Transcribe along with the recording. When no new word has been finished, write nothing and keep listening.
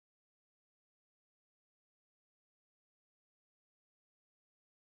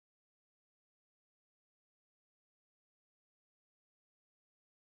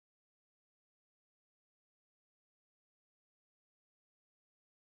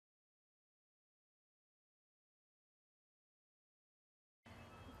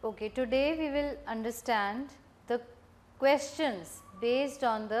Okay, today we will understand the questions based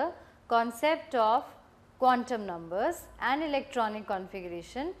on the concept of quantum numbers and electronic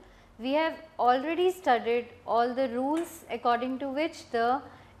configuration. We have already studied all the rules according to which the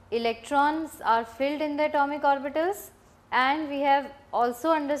electrons are filled in the atomic orbitals, and we have also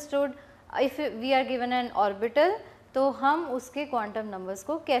understood if we are given an orbital तो हम उसके quantum numbers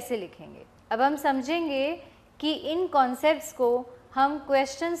को कैसे लिखेंगे। अब हम समझेंगे कि इन कॉन्सेप्ट्स को हम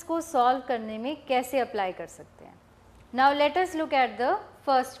क्वेश्चंस को सॉल्व करने में कैसे अप्लाई कर सकते हैं। Now let us look at the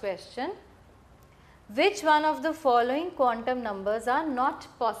first question, which one of the following quantum numbers are not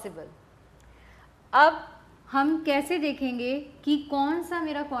possible. अब हम कैसे देखेंगे कि कौन सा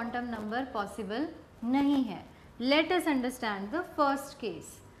मेरा क्वांटम नंबर पॉसिबल नहीं है। Let us understand the first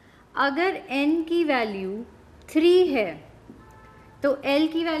case. अगर n की वैल्यू 3 है तो L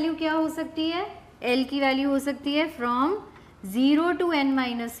की वैल्यू क्या हो सकती है? L की वैल्यू हो सकती है फ्रॉम 0 to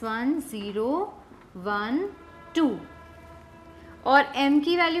n-1 0 1 2, और m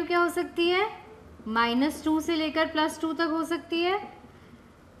की वैल्यू क्या हो सकती है? -2 से लेकर +2 तक हो सकती है।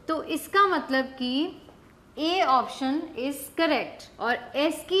 तो इसका मतलब कि A ऑप्शन इज करेक्ट और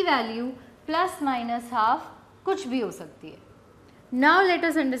S की वैल्यू ±½ कुछ भी हो सकती है। Now let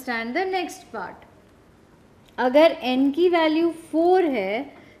us understand the next part. अगर n की वैल्यू 4 है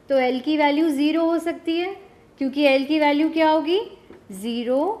तो L की वैल्यू 0 हो सकती है, क्योंकि L की वैल्यू क्या होगी?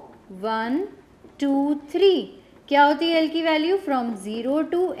 0 1 2 3। क्या होती है L की वैल्यू? From 0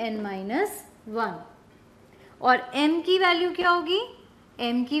 to n-1। और m की वैल्यू क्या होगी?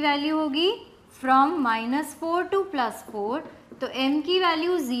 m की वैल्यू होगी फ्रॉम -4 to +4, तो m की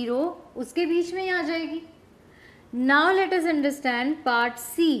वैल्यू 0 उसके बीच में ही आ जाएगी। Now let us understand part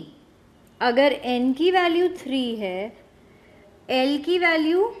सी। अगर n की वैल्यू 3 है, L की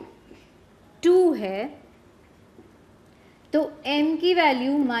वैल्यू 2 है, तो m की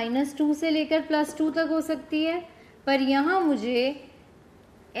वैल्यू -2 से लेकर +2 तक हो सकती है, पर यहाँ मुझे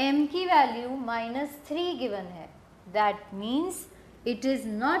m की वैल्यू -3 गिवन है। That means it is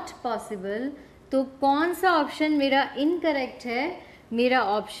not possible. तो कौन सा ऑप्शन मेरा इनकरेक्ट है? मेरा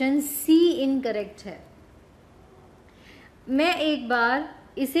ऑप्शन सी इनकरेक्ट है। मैं एक बार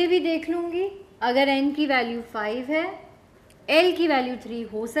इसे भी देख लूँगी। अगर n की वैल्यू 5 है, L की वैल्यू 3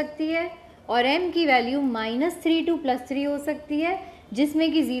 हो सकती है और m की वैल्यू -3 to +3 हो सकती है,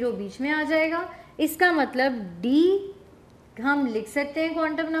 जिसमें कि 0 बीच में आ जाएगा। इसका मतलब D हम लिख सकते हैं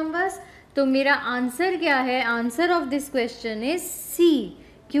क्वांटम नंबर्स। तो मेरा आंसर क्या है? Answer of this question is सी,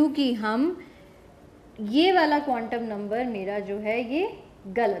 क्योंकि हम ये वाला क्वांटम नंबर मेरा जो है ये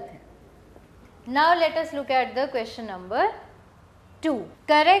गलत है। Now let us look at the question number 2.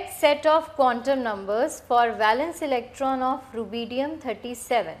 Correct set of quantum numbers for valence electron of rubidium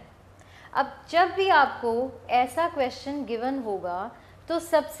 37. अब जब भी आपको ऐसा क्वेश्चन गिवन होगा तो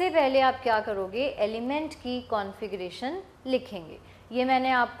सबसे पहले आप क्या करोगे? एलिमेंट की कॉन्फ़िगरेशन लिखेंगे। ये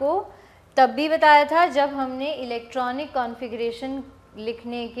मैंने आपको तब भी बताया था जब हमने इलेक्ट्रॉनिक कॉन्फ़िगरेशन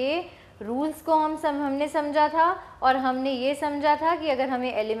लिखने के रूल्स को हमने समझा था, और हमने ये समझा था कि अगर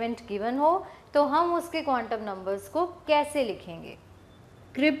हमें एलिमेंट गिवन हो तो हम उसके क्वांटम नंबर्स को कैसे लिखेंगे।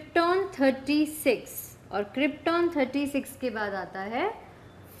 क्रिप्टॉन 36, और क्रिप्टॉन 36 के बाद आता है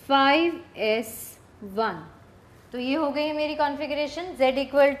 5s1। तो ये हो गई है मेरी कॉन्फ़िगरेशन z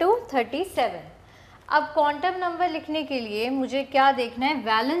 = 37। अब क्वांटम नंबर लिखने के लिए मुझे क्या देखना है?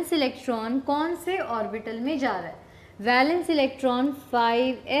 वैलेंस इलेक्ट्रॉन कौन से ऑर्बिटल में जा रहा है। वैलेंस इलेक्ट्रॉन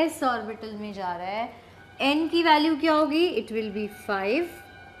 5s ऑर्बिटल में जा रहा है। n की वैल्यू क्या होगी? It will be 5।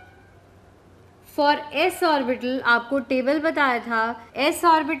 For s orbital आपको टेबल बताया था, s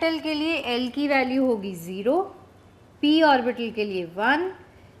ऑर्बिटल के लिए L की वैल्यू होगी 0, p ऑर्बिटल के लिए 1,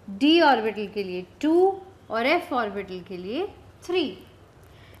 d ऑर्बिटल के लिए 2 और f ऑर्बिटल के लिए 3।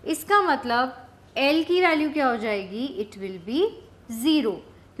 इसका मतलब L की वैल्यू क्या हो जाएगी? इट विल बी 0,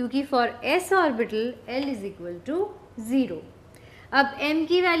 क्योंकि फॉर s ऑर्बिटल L = 0। अब m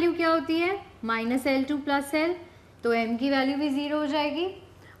की वैल्यू क्या होती है? -L2 + L, तो m की वैल्यू भी 0 हो जाएगी,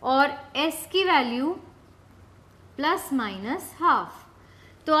 और s की वैल्यू ±½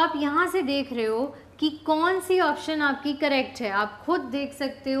 तो आप यहाँ से देख रहे हो कि कौन सी ऑप्शन आपकी करेक्ट है। आप खुद देख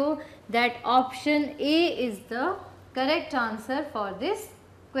सकते हो that option A is the correct answer for this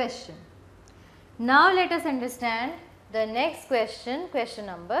question. Now let us understand the next question, question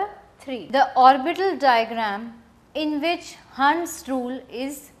number 3. The orbital diagram in which Hund's rule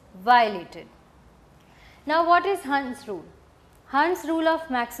is violated. Now what is Hund's rule? Hund's rule of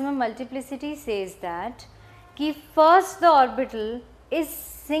maximum multiplicity says that कि first the orbital is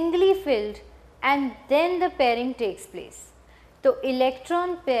singly filled and then the pairing takes place. तो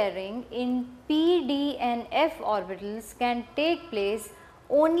electron pairing in p, d and f orbitals can take place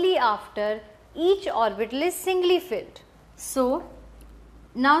only after each orbital is singly filled. So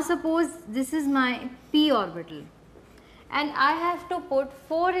now suppose this is my p orbital and I have to put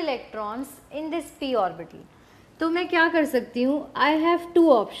 4 electrons in this p orbital. तो मैं क्या कर सकती हूँ? I have two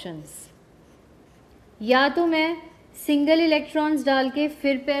options. या तो मैं single electrons डाल के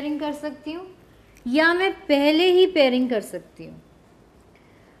फिर पेयरिंग कर सकती हूँ या मैं पहले ही पेयरिंग कर सकती हूँ.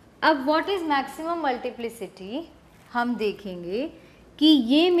 अब व्हाट इज मैक्सिमम मल्टीप्लिसिटी हम देखेंगे कि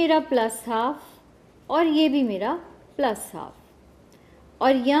ये मेरा प्लस हाफ और ये भी मेरा प्लस हाफ,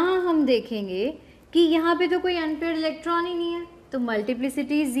 और यहाँ हम देखेंगे कि यहाँ पे तो कोई अनपेयर्ड इलेक्ट्रॉन ही नहीं है तो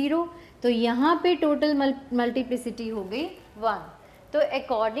मल्टीप्लिसिटी 0. तो यहाँ पे टोटल मल्टीप्लिसिटी हो गई 1. तो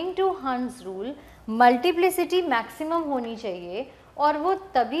अकॉर्डिंग टू हंस रूल मल्टीप्लिसिटी मैक्सिमम होनी चाहिए और वो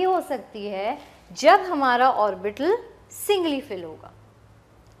तभी हो सकती है जब हमारा ऑर्बिटल सिंगली फिल होगा.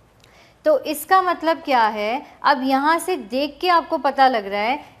 तो इसका मतलब क्या है? अब यहाँ से देख के आपको पता लग रहा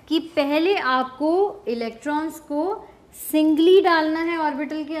है कि पहले आपको इलेक्ट्रॉन्स को सिंगली डालना है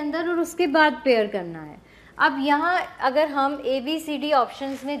ऑर्बिटल के अंदर और उसके बाद पेयर करना है. अब यहाँ अगर हम ABCD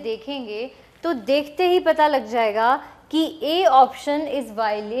ऑप्शंस में देखेंगे तो देखते ही पता लग जाएगा कि A option is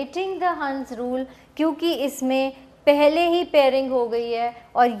violating the हंस रूल, क्योंकि इसमें पहले ही पेयरिंग हो गई है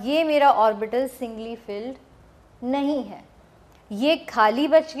और ये मेरा ऑर्बिटल सिंगली फिल्ड नहीं है, ये खाली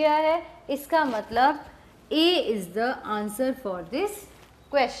बच गया है. इसका मतलब A is the answer for this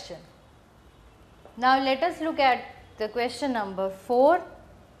question. Now let us look at the question number 4.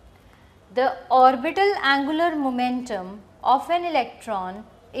 The orbital angular momentum of an electron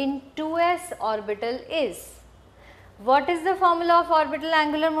in 2s orbital is. What is the formula of orbital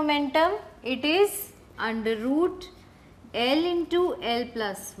angular momentum? It is under root L into L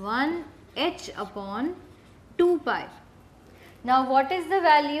plus 1 h upon 2 pi. Now what is the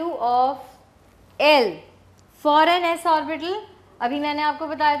value of L for an s orbital? अभी मैंने आपको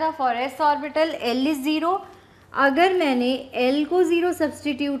बताया था for s orbital L is 0. अगर मैंने L को 0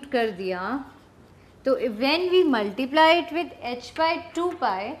 substitute कर दिया तो when we multiply it with h by 2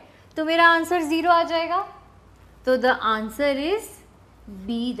 पाई तो मेरा आंसर 0 आ जाएगा. तो the answer is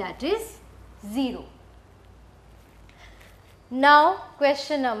B, that is 0. Now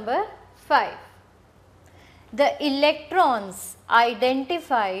question number 5. The electrons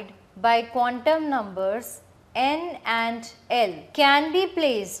identified by quantum numbers n and L can be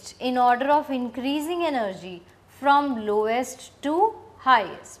placed in order of increasing energy from lowest to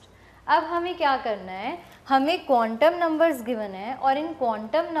highest. अब हमें क्या करना है? हमें quantum numbers given है और इन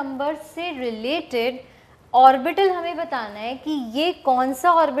quantum numbers से related orbital हमें बताना है कि ये कौन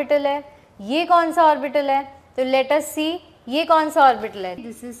सा ऑर्बिटल है, ये कौन सा ऑर्बिटल है. तो लेट अस सी ये कौन सा ऑर्बिटल है.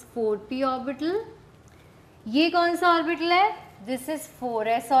 This is 4p orbital. ये कौन सा ऑर्बिटल है? This is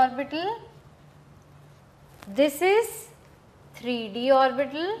 4s orbital. This is 3d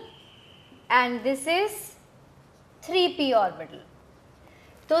orbital and this is 3p orbital.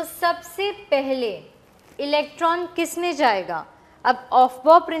 तो सबसे पहले इलेक्ट्रॉन किस में जाएगा? अब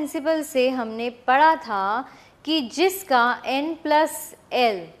ऑफबॉ प्रिंसिपल से हमने पढ़ा था कि जिसका n प्लस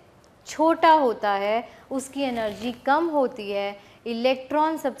एल छोटा होता है उसकी एनर्जी कम होती है,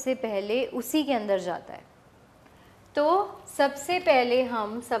 इलेक्ट्रॉन सबसे पहले उसी के अंदर जाता है. तो सबसे पहले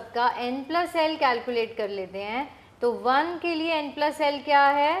हम सबका n प्लस एल कैलकुलेट कर लेते हैं. तो 1 के लिए n प्लस एल क्या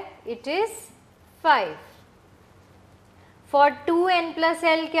है? It is 5. For 2 n plus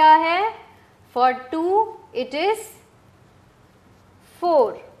L क्या है? For 2 it is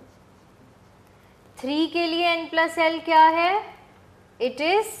 4. 3 के लिए n plus L क्या है? It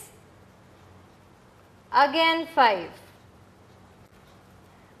is again 5.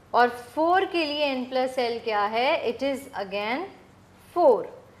 और 4 के लिए n plus L क्या है? It is again 4.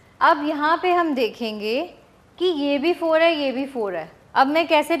 अब यहाँ पे हम देखेंगे कि ये भी 4 है, ये भी 4 है. अब मैं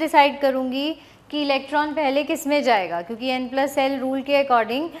कैसे डिसाइड करूँगी कि इलेक्ट्रॉन पहले किस में जाएगा? क्योंकि n प्लस एल रूल के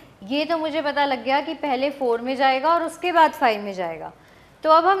अकॉर्डिंग ये तो मुझे पता लग गया कि पहले 4 में जाएगा और उसके बाद 5 में जाएगा. तो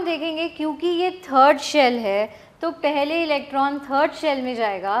अब हम देखेंगे क्योंकि ये थर्ड शेल है तो पहले इलेक्ट्रॉन थर्ड शेल में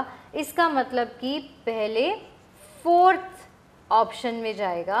जाएगा. इसका मतलब कि पहले 4th ऑप्शन में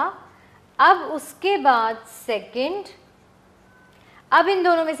जाएगा, अब उसके बाद सेकंड. अब इन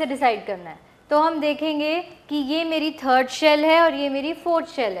दोनों में से डिसाइड करना है. तो हम देखेंगे कि ये मेरी थर्ड शेल है और ये मेरी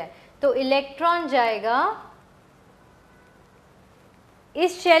फोर्थ शेल है. तो इलेक्ट्रॉन जाएगा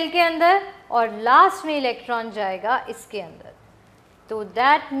इस शेल के अंदर और लास्ट में इलेक्ट्रॉन जाएगा इसके अंदर. तो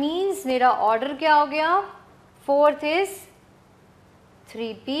दैट मीन्स मेरा ऑर्डर क्या हो गया? Fourth is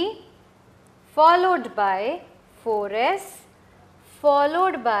 3p followed by 4s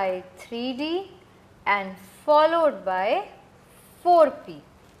followed by 3d and followed by 4p.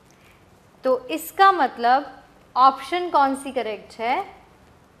 तो इसका मतलब ऑप्शन कौन सी करेक्ट है?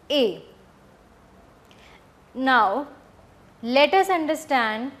 A. Now let us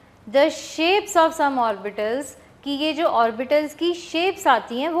understand the shapes of some orbitals, कि ये जो orbitals की shapes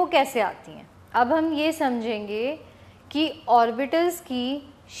आती हैं वो कैसे आती हैं. अब हम ये समझेंगे कि orbitals की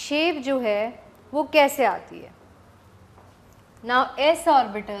shape जो है वो कैसे आती है. Now s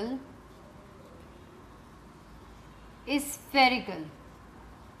orbital is spherical.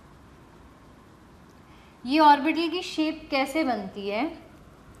 ये ऑर्बिटल की शेप कैसे बनती है.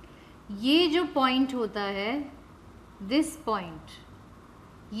 ये जो पॉइंट होता है, दिस पॉइंट,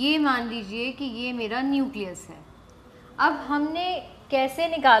 ये मान लीजिए कि ये मेरा न्यूक्लियस है. अब हमने कैसे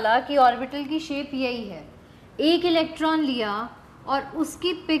निकाला कि ऑर्बिटल की शेप यही है. एक इलेक्ट्रॉन लिया और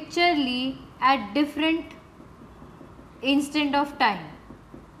उसकी picture Lee at different instant of time.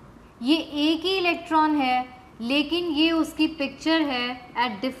 ये एक ही इलेक्ट्रॉन है लेकिन ये उसकी पिक्चर है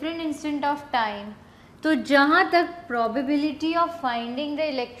at different instant of time. तो जहाँ तक probability of finding the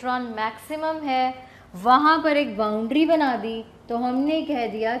electron maximum है वहाँ पर एक बाउंड्री बना दी. तो हमने कह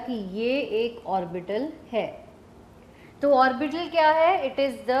दिया कि ये एक ऑर्बिटल है. तो ऑर्बिटल क्या है? It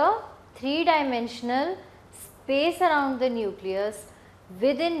is the 3 dimensional space around the nucleus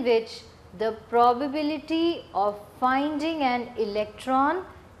with in which the probability of finding an electron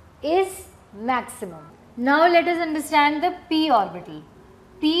is maximum. Now let us understand the p orbital.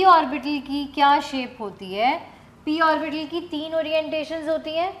 p orbital की क्या शेप होती है? p orbital की 3 orientations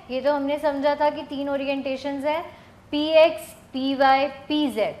होती हैं. ये तो हमने समझा था कि 3 ओरिएंटेशंस हैं, px, py,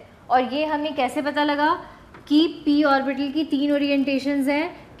 pz. और ये हमें कैसे पता लगा कि p ऑर्बिटल की 3 ओरिएंटेशंस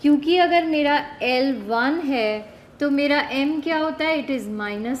हैं? क्योंकि अगर मेरा L1 है तो मेरा m क्या होता है? It is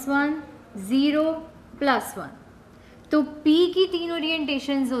 -1, 0, +1. तो p की 3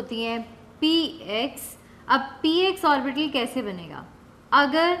 ओरिएंटेशंस होती हैं px. अब px ऑर्बिटल कैसे बनेगा?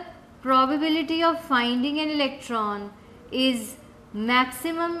 अगर probability of finding an electron is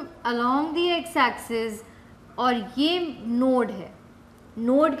maximum along the x-axis और ये नोड है.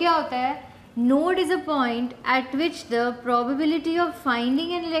 नोड क्या होता है? Node is a point at which the probability of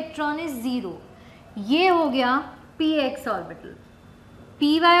finding an electron is 0. ये हो गया px ऑर्बिटल.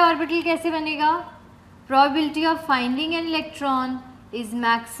 py ऑर्बिटल कैसे बनेगा? probability of finding an electron is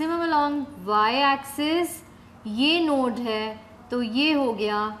maximum along y-axis. ये नोड है तो ये हो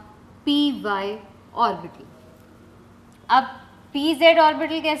गया py ऑर्बिटल. अब pz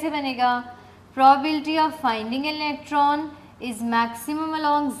ऑर्बिटल कैसे बनेगा? probability of finding an electron is maximum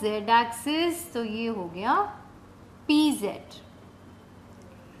along z axis. तो ये हो गया pz.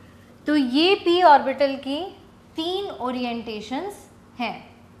 तो ये p ऑर्बिटल की 3 ओरिएंटेशंस हैं.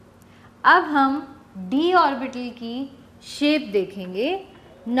 अब हम d ऑर्बिटल की शेप देखेंगे.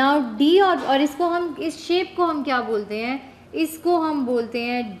 नाउ d और इसको हम, इस शेप को हम क्या बोलते हैं? इसको हम बोलते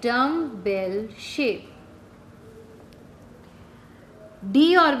हैं डम्बेल शेप.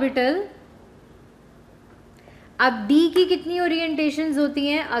 d orbital. अब d की कितनी ओरिएंटेशंस होती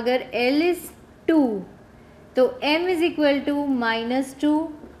हैं? अगर l इज 2 तो m इज इक्वल टू -2,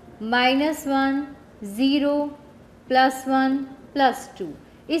 -1, 0, +1, +2.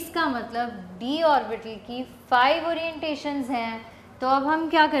 इसका मतलब d ऑर्बिटल की 5 ओरिएंटेशंस हैं. तो अब हम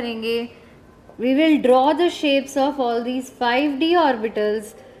क्या करेंगे? We will draw the shapes of all these 5d orbitals.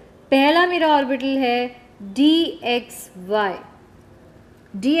 पहला मेरा ऑर्बिटल है dxy.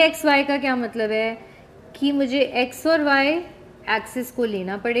 dxy का क्या मतलब है कि मुझे x और y एक्सिस को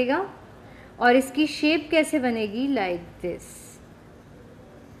लेना पड़ेगा और इसकी शेप कैसे बनेगी? Like this.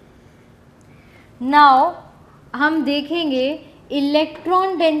 नाउ हम देखेंगे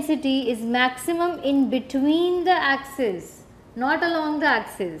electron density is maximum in between the axis, not along the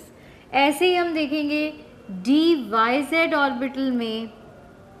axis. ऐसे ही हम देखेंगे dy-z ऑर्बिटल में.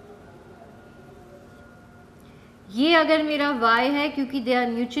 ये अगर मेरा y है क्योंकि दे आर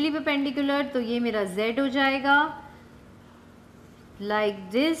म्यूचुअली परपेंडिकुलर तो ये मेरा z हो जाएगा like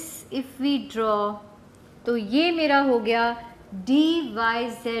this. If we draw तो ये मेरा हो गया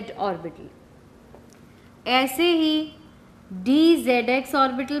dy-z ऑर्बिटल. ऐसे ही dz-x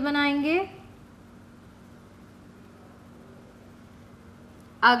ऑर्बिटल बनाएंगे.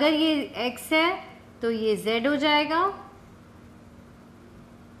 अगर ये x है तो ये z हो जाएगा.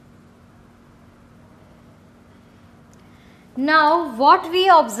 Now what we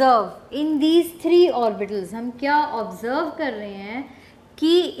observe in these 3 orbitals, हम क्या ऑब्जर्व कर रहे हैं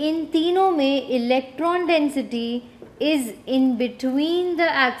कि इन तीनों में electron density is in between the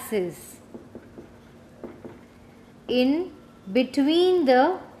axis, in between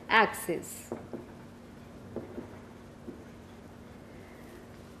the axis.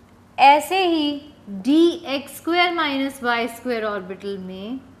 ऐसे ही dx² - y² ऑर्बिटल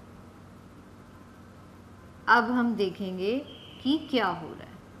में अब हम देखेंगे कि क्या हो रहा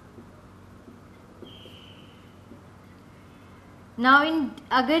है. नाउ इन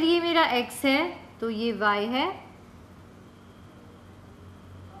अगर ये मेरा x है तो ये y है,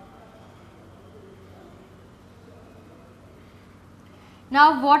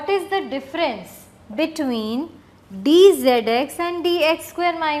 now what is the difference between dZx and dx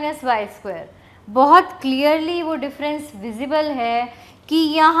square minus Y square. बहुत क्लियरली वो डिफरेंस विजिबल है कि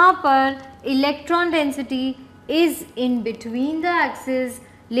यहाँ पर electron density is in between the axis,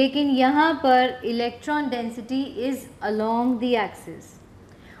 लेकिन यहाँ पर electron density is along the axis.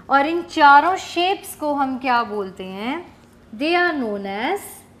 और इन चारों शेप्स को हम क्या बोलते हैं? They are known as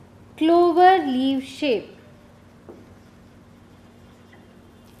clover leave shape.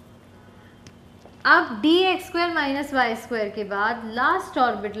 अब dx square minus Y square के बाद लास्ट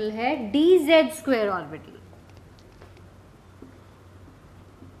ऑर्बिटल है dz square orbital.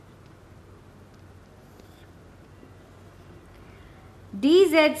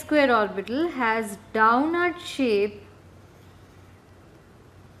 dz square orbital has downward shape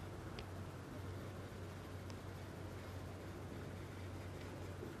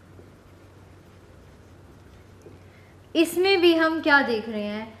इसमें भी हम क्या देख रहे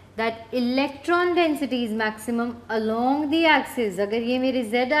हैं? That electron density is maximum along the axis. अगर ये मेरी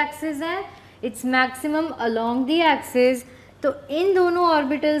z एक्सिस है, its maximum along the axis. तो इन दोनों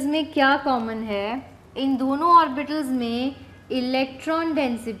ऑर्बिटल्स में क्या कॉमन है? इन दोनों ऑर्बिटल्स में electron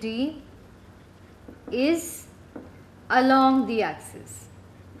density is along the axis.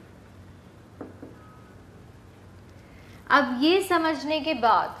 अब ये समझने के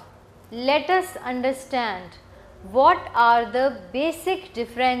बाद let us understand what are the basic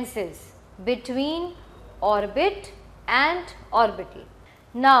differences between orbit and orbital.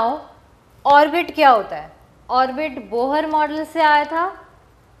 Now orbit क्या होता है? Orbit बोहर मॉडल से आया था।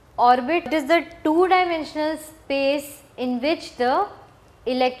 Orbit is the two-dimensional space in which the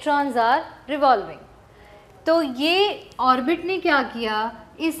electrons are revolving. तो ये orbit ने क्या किया?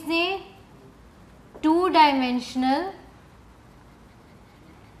 इसने two-dimensional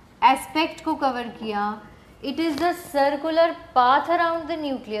aspect को कवर किया। It is the circular path around the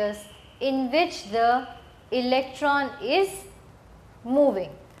nucleus in which the electron is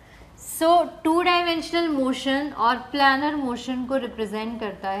moving. So two-dimensional motion और planar motion को represent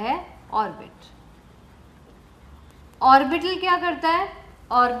करता है orbit. Orbital क्या करता है?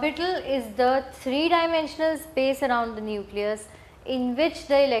 Orbital is the three-dimensional space around the nucleus in which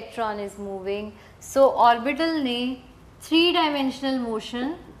the electron is moving. So orbital ने three-dimensional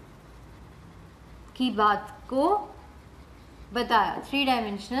motion की बात को बताया, थ्री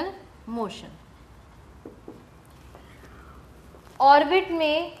डायमेंशनल मोशन। ऑर्बिट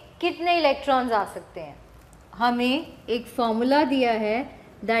में कितने इलेक्ट्रॉन्स आ सकते हैं? हमें एक फॉर्मूला दिया है,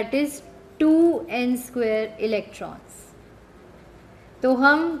 that is 2n square electrons. तो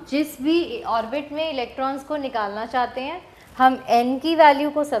हम जिस भी ऑर्बिट में इलेक्ट्रॉन्स को निकालना चाहते हैं, हम n की वैल्यू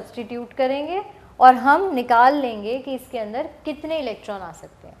को सब्सटीट्यूट करेंगे और हम निकाल लेंगे कि इसके अंदर कितने इलेक्ट्रॉन आ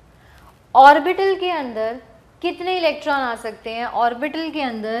सकते हैं। ऑर्बिटल के अंदर कितने इलेक्ट्रॉन आ सकते हैं? ऑर्बिटल के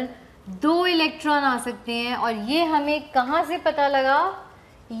अंदर 2 इलेक्ट्रॉन आ सकते हैं। और ये हमें कहाँ से पता लगा?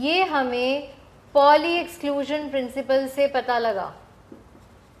 ये हमें पॉली एक्सक्लूजन प्रिंसिपल से पता लगा।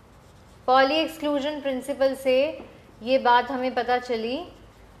 पॉली एक्सक्लूजन प्रिंसिपल से ये बात हमें पता चली।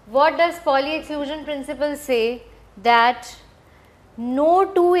 What does poly exclusion principle से? That no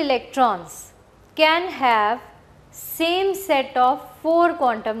two electrons can have same set of 4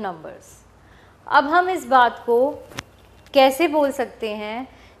 quantum numbers. अब हम इस बात को कैसे बोल सकते हैं?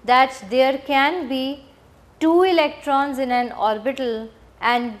 That there can be 2 electrons in an orbital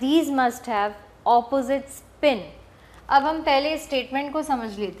and these must have opposite spin. अब हम पहले इस स्टेटमेंट को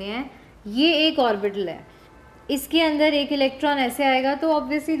समझ लेते हैं। ये एक ऑर्बिटल है, इसके अंदर एक इलेक्ट्रॉन ऐसे आएगा तो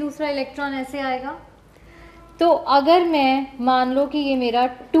ऑब्वियसली दूसरा इलेक्ट्रॉन ऐसे आएगा। तो अगर मैं मान लो कि ये मेरा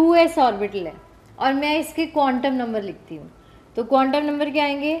 2s ऑर्बिटल है और मैं इसके क्वांटम नंबर लिखती हूँ, तो क्वांटम नंबर क्या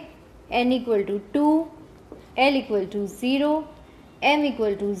आएंगे? n equal to 2, l equal to 0, m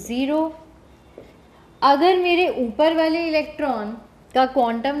equal to 0। अगर मेरे ऊपर वाले इलेक्ट्रॉन का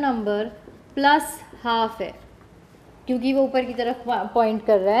क्वांटम नंबर +½ है, क्योंकि वो ऊपर की तरफ पॉइंट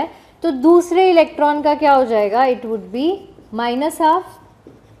कर रहा है, तो दूसरे इलेक्ट्रॉन का क्या हो जाएगा? इट वुड बी -½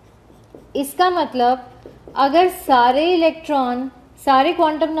 इसका मतलब अगर सारे इलेक्ट्रॉन, सारे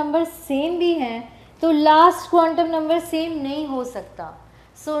क्वांटम नंबर सेम भी हैं तो लास्ट क्वांटम नंबर सेम नहीं हो सकता।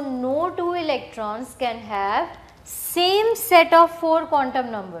 So no 2 electrons can have same set of 4 quantum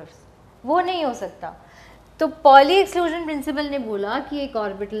numbers, वो नहीं हो सकता। तो पॉली एक्सक्लूजन प्रिंसिपल ने बोला कि एक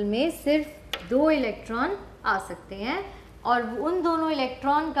ऑर्बिटल में सिर्फ 2 इलेक्ट्रॉन आ सकते हैं और उन दोनों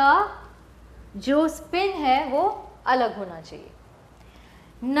इलेक्ट्रॉन का जो स्पिन है वो अलग होना चाहिए।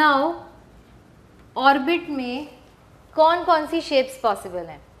 नाउ ऑर्बिट में कौन कौन सी शेप्स पॉसिबल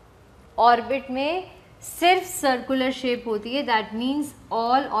हैं? ऑर्बिट में सिर्फ सर्कुलर शेप होती है, that means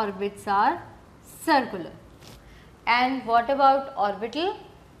all orbits are circular. And what about orbital?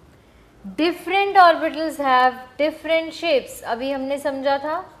 Different orbitals have different shapes. अभी हमने समझा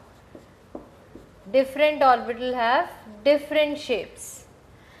था different orbital have different shapes.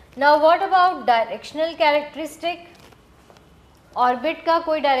 Now what about directional characteristic? Orbit का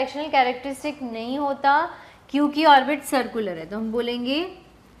कोई डायरेक्शनल कैरेक्टरिस्टिक नहीं होता क्योंकि ऑर्बिट सर्कुलर है, तो हम बोलेंगे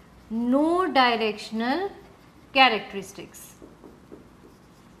नो डायरेक्शनल कैरेक्टरिस्टिक्स.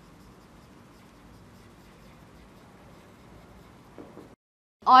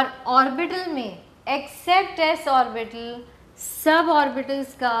 और ऑर्बिटल में accept S orbital sub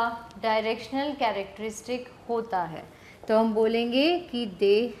orbitals का डायरेक्शनल कैरेक्टरिस्टिक होता है, तो हम बोलेंगे कि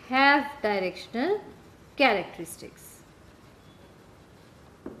they have directional characteristics.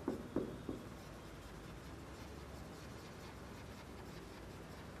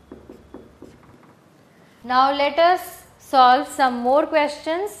 Now let us solve some more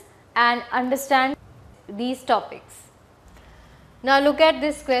questions and understand these topics. Now look at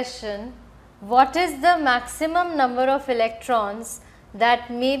this question. What is the maximum number of electrons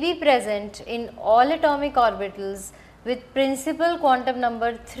that may be present in all atomic orbitals with principal quantum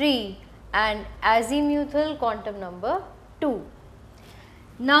number 3 and azimuthal quantum number 2?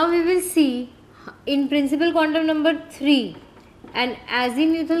 Now we will see in principal quantum number 3 and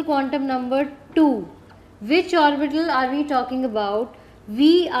azimuthal quantum number 2. Which orbital are we talking about?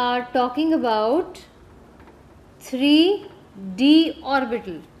 We are talking about 3d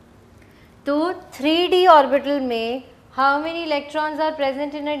orbital. तो 3d orbital में how many electrons are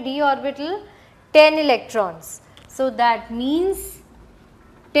present in a d orbital? 10 electrons. So that means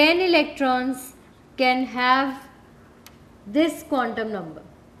 10 electrons can have this quantum number.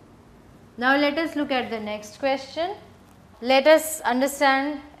 Now let us look at the next question. Let us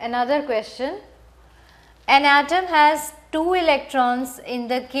understand another question. An atom has 2 electrons in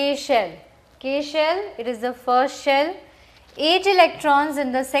the K shell. K shell, it is the first shell, 8 electrons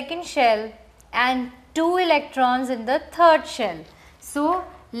in the second shell and 2 electrons in the third shell. So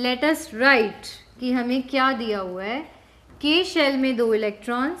let us write कि हमें क्या दिया हुआ है. K shell में 2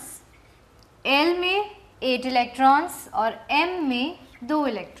 electrons, L में 8 electrons और M में 2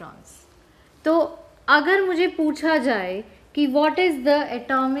 electrons. तो अगर मुझे पूछा जाए कि what is the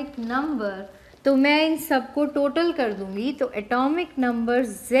atomic number, तो मैं इन सबको टोटल कर दूंगी, तो एटॉमिक नंबर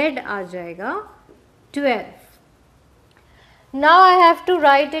Z आ जाएगा 12. Now I have to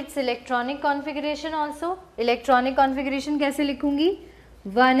right it's electronic configuration also. Electronic configuration कैसे लिखूंगी?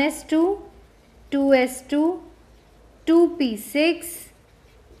 1s2, 2s2, 2p6,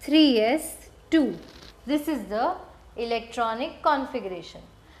 3s2. This is the electronic configuration.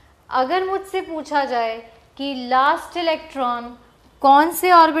 अगर मुझसे पूछा जाए कि लास्ट इलेक्ट्रॉन कौन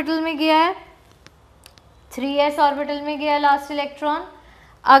से ऑर्बिटल में गया है, 3s ऑर्बिटल में गया लास्ट इलेक्ट्रॉन.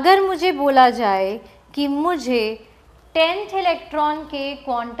 अगर मुझे बोला जाए कि मुझे 10th इलेक्ट्रॉन के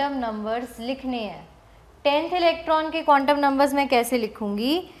क्वांटम नंबर्स लिखने हैं, 10th इलेक्ट्रॉन के क्वांटम नंबर्स मैं कैसे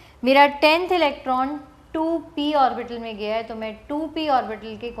लिखूंगी? मेरा 10th इलेक्ट्रॉन 2p ऑर्बिटल में गया है, तो मैं 2p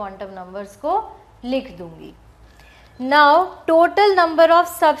ऑर्बिटल के क्वांटम नंबर्स को लिख दूंगी. नाउ टोटल नंबर ऑफ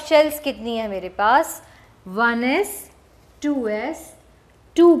सब शेल्स कितनी है मेरे पास? 1s, 2s,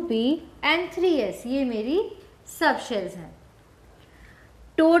 2p and 3s. ये मेरी सब शेल्स हैं.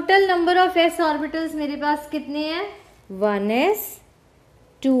 Total number of s orbitals मेरे पास कितने हैं? 1s,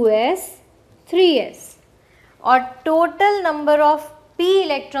 2s, 3s. और total number of p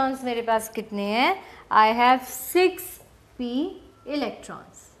electrons मेरे पास कितने हैं? I have 6p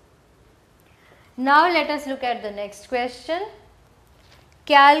electrons. Now let us look at the next question.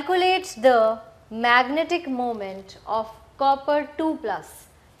 Calculate the magnetic moment of copper 2+,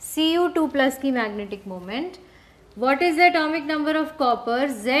 Cu2+ की magnetic moment. What is the atomic number of copper?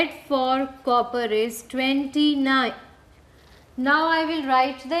 Z for copper is 29. Now I will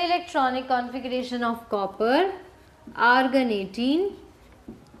write the electronic configuration of copper. Argon 18,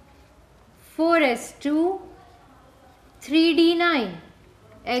 4s2, 3d9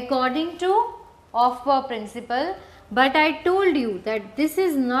 according to Aufbau principle. But I told you that this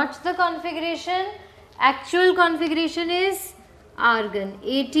is not the configuration. Actual configuration is argon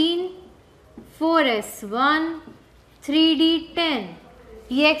 18, 4s1, 3d10.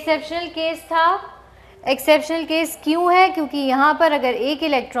 ये exceptional case था. Exceptional case क्यों है? क्योंकि यहाँ पर अगर एक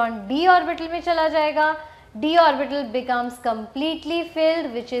electron d orbital में चला जाएगा, d orbital becomes completely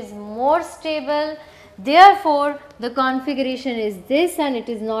filled, which is more stable. Therefore, the configuration is this and it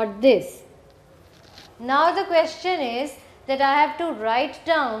is not this. Now the question is that I have to write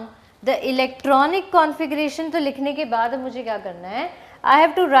down the electronic configuration तो लिखने के बाद मुझे क्या करना है, I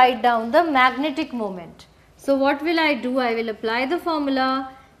have to write down the magnetic moment. So what will I do, I will apply the formula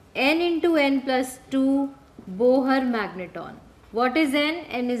n into n plus 2 Bohr magneton. What is n?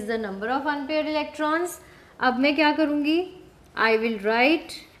 n is the number of unpaired electrons. अब मैं क्या करूँगी, I will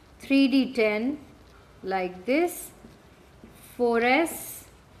write 3d10 like this. 4s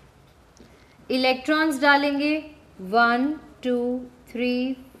electrons डालेंगे 1 2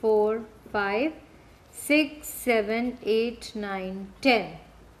 3 4 5 6 7 8 9 10.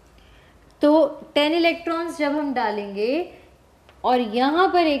 तो 10 electrons जब हम डालेंगे और यहाँ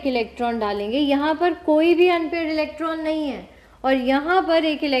पर एक इलेक्ट्रॉन डालेंगे, यहाँ पर कोई भी अनपेयर्ड इलेक्ट्रॉन नहीं है और यहाँ पर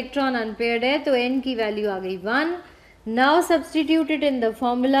एक इलेक्ट्रॉन अनपेयर्ड है, तो n की वैल्यू आ गई 1. Now substitute it in the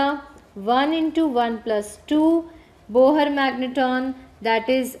formula 1 into 1 plus 2 Bohr magneton, that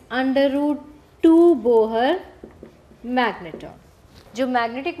is under root 2 Bohr magneton. जो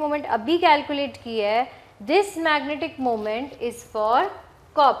मैग्नेटिक मोमेंट अभी कैलकुलेट की है, this magnetic moment is for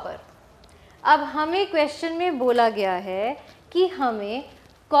copper. अब हमें क्वेश्चन में बोला गया है कि हमें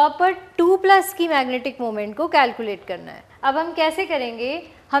कॉपर 2+ की मैग्नेटिक मोमेंट को कैलकुलेट करना है. अब हम कैसे करेंगे,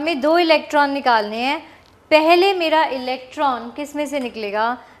 हमें 2 इलेक्ट्रॉन निकालने हैं. पहले मेरा इलेक्ट्रॉन किस में से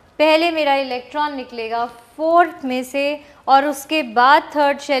निकलेगा, पहले मेरा इलेक्ट्रॉन निकलेगा 4th में से और उसके बाद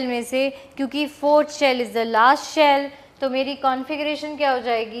 3rd शेल में से, क्योंकि 4th shell is the last shell. तो मेरी कॉन्फ़िगरेशन क्या हो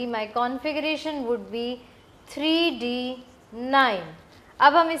जाएगी, my configuration would be 3d9.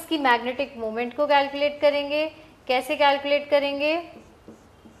 अब हम इसकी मैग्नेटिक मोमेंट को कैलकुलेट करेंगे. कैसे कैलकुलेट करेंगे,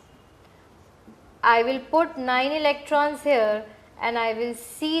 I will put 9 electrons hair and I will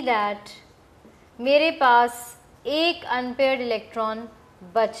see that मेरे पास एक अनपेयर्ड इलेक्ट्रॉन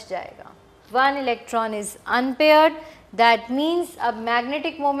बच जाएगा. 1 electron is unpaired, that means अब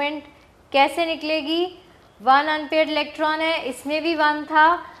मैग्नेटिक मोमेंट कैसे निकलेगी, 1 अनपेयर्ड इलेक्ट्रॉन है, इसमें भी 1 था,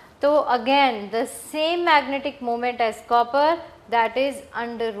 तो again the same magnetic moment as copper, that is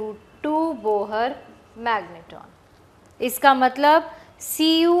under root 2 Bohr magneton. इसका मतलब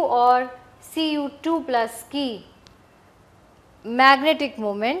Cu और Cu2+ की मैग्नेटिक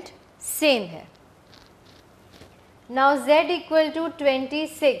मोमेंट सेम है. Now Z equal to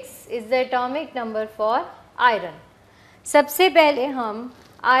 26 is the atomic number for iron. सबसे पहले हम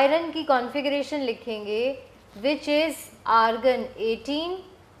आयरन की कॉन्फ़िगरेशन लिखेंगे, which is argon 18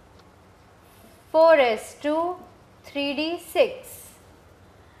 4s2 3d6.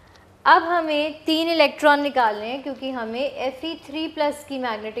 अब हमें 3 इलेक्ट्रॉन निकालने हैं क्योंकि हमें Fe3+ की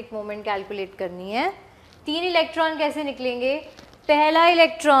मैग्नेटिक मोमेंट कैलकुलेट करनी है. 3 इलेक्ट्रॉन कैसे निकलेंगे, पहला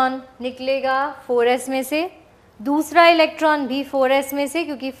इलेक्ट्रॉन निकलेगा 4s में से, दूसरा इलेक्ट्रॉन भी 4s में से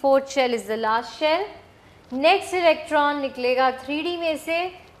क्योंकि 4th shell is the last shell. Next electron निकलेगा 3d में से,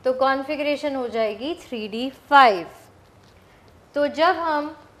 तो कॉन्फ़िगरेशन हो जाएगी 3d5. तो जब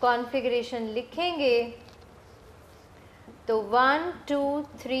हम कॉन्फ़िगरेशन लिखेंगे तो 1 2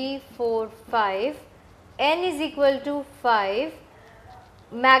 3 4 5 n is equal to 5.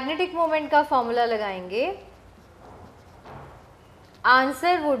 Magnetic moment का फॉर्मूला लगाएंगे,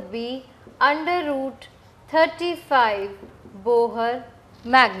 answer would be under root 35 Bohr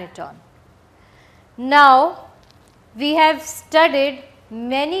magneton. Now we have studied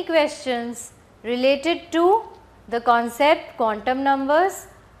many questions related to the concept quantum numbers,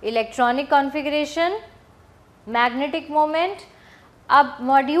 electronic configuration, magnetic moment. अब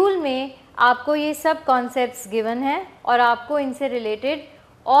module में आपको ये सब concepts given हैं और आपको इनसे रिलेटेड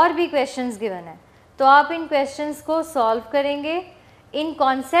और भी क्वेश्चंस गिवन हैं, तो आप इन क्वेश्चंस को सॉल्व करेंगे, इन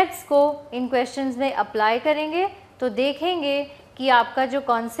कॉन्सेप्ट्स को इन क्वेश्चंस में अप्लाई करेंगे, तो देखेंगे कि आपका जो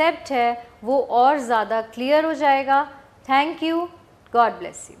कॉन्सेप्ट है वो और ज़्यादा क्लियर हो जाएगा. Thank you, God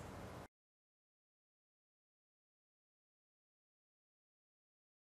bless you.